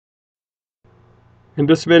In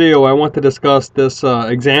this video, I want to discuss this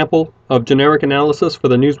example of generic analysis for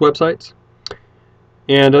the news websites.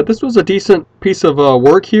 And this was a decent piece of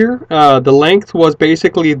work here. The length was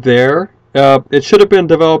basically there. It should have been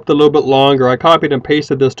developed a little bit longer. I copied and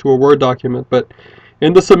pasted this to a Word document, but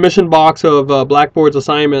in the submission box of Blackboard's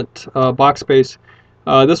assignment box space,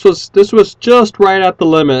 this was just right at the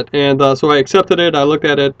limit, and so I accepted it. I looked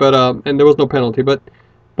at it, but and there was no penalty.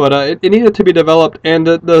 But it needed to be developed, and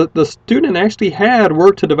the student actually had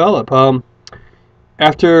work to develop.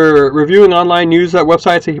 After reviewing online news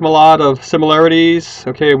websites, he came a lot of similarities.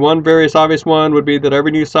 Okay, one very obvious one would be that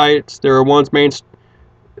every news site, there are one's main,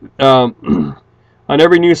 on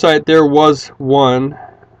every news site there was one,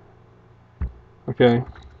 okay,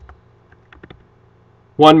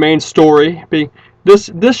 one main story.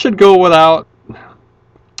 This should go without,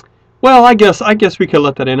 well, I guess we could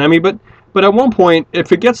let that in. I mean, but at one point,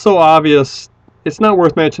 if it gets so obvious, it's not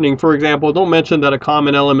worth mentioning. For example, don't mention that a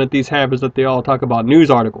common element these have is that they all talk about news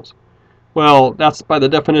articles. Well, that's by the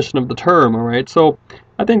definition of the term, all right? So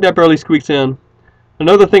I think that barely squeaks in.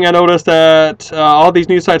 Another thing I noticed that all these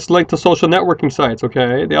news sites link to social networking sites,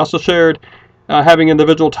 okay? They also shared having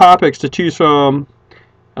individual topics to choose from.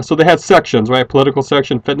 So they had sections, right? Political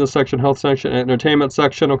section, fitness section, health section, entertainment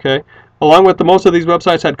section, okay? Along with most of these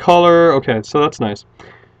websites had color, okay, so that's nice.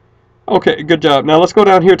 Okay, good job. Now let's go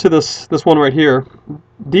down here to this one right here.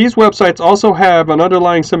 These websites also have an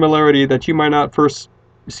underlying similarity that you might not first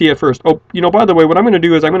see at first. Oh, you know, by the way, what I'm going to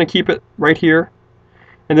do is I'm going to keep it right here.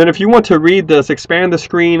 And then if you want to read this, expand the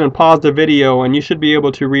screen and pause the video, and you should be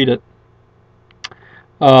able to read it.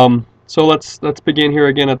 So let's begin here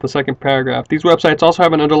again at the second paragraph. These websites also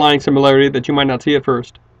have an underlying similarity that you might not see at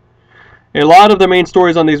first. A lot of the main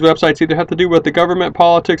stories on these websites either have to do with the government,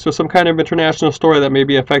 politics, or some kind of international story that may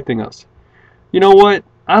be affecting us. You know what?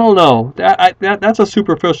 I don't know. That's a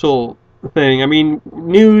superficial thing. I mean,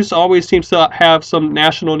 news always seems to have some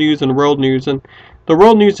national news and world news, and the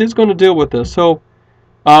world news is going to deal with this. So,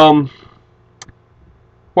 why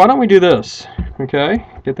don't we do this? Okay,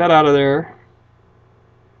 get that out of there.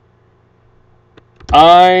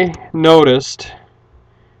 I noticed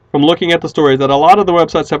from looking at the stories that a lot of the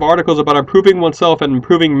websites have articles about improving oneself and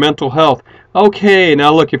improving mental health. Okay,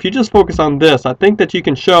 now look, if you just focus on this, I think that you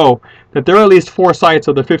can show that there are at least 4 sites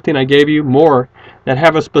of the 15 I gave you, more, that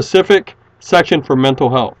have a specific section for mental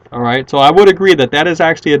health. Alright, so I would agree that that is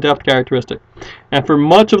actually a depth characteristic. And for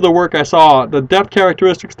much of the work I saw, the depth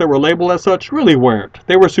characteristics that were labeled as such really weren't.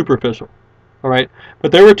 They were superficial. Alright,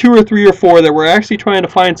 but there were 2 or 3 or 4 that were actually trying to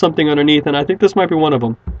find something underneath, and I think this might be one of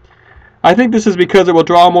them. I think this is because it will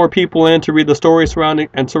draw more people in to read the stories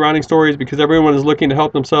surrounding stories, because everyone is looking to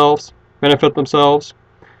help themselves, benefit themselves.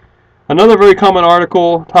 Another very common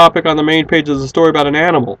article topic on the main page is a story about an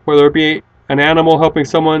animal, whether it be an animal helping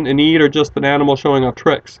someone in need or just an animal showing off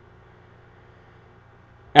tricks.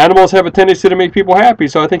 Animals have a tendency to make people happy,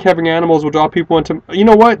 so I think having animals will draw people into... You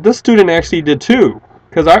know what? This student actually did too,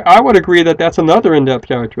 because I would agree that that's another in-depth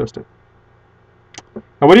characteristic.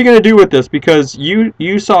 Now what are you going to do with this? Because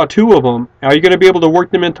you saw 2 of them. Are you going to be able to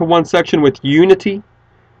work them into one section with unity?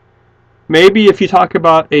 Maybe if you talk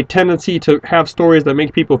about a tendency to have stories that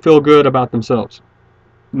make people feel good about themselves,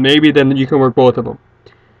 maybe then you can work both of them.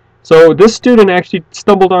 So this student actually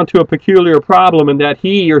stumbled onto a peculiar problem in that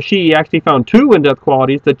he or she actually found 2 in-depth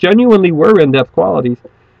qualities that genuinely were in-depth qualities,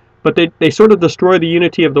 but they sort of destroy the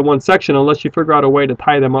unity of the one section unless you figure out a way to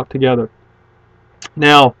tie them up together.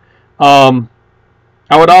 Now,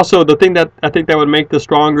 I would also, the thing that I think that would make this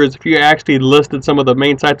stronger is if you actually listed some of the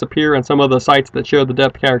main sites up here and some of the sites that share the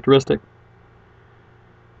depth characteristic.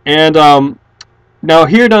 And now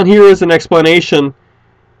here down here is an explanation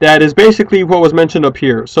that is basically what was mentioned up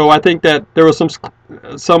here. So I think that there was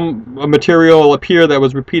some material up here that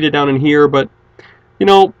was repeated down in here, but you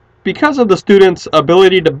know, because of the student's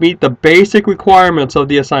ability to meet the basic requirements of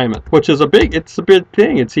the assignment, which is it's a big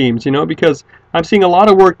thing, it seems, you know, because I'm seeing a lot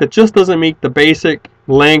of work that just doesn't meet the basic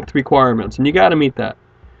length requirements, and you got to meet that.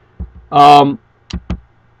 And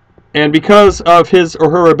because of his or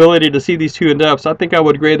her ability to see these 2 in depth, I think I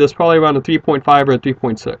would grade this probably around a 3.5 or a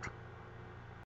 3.6.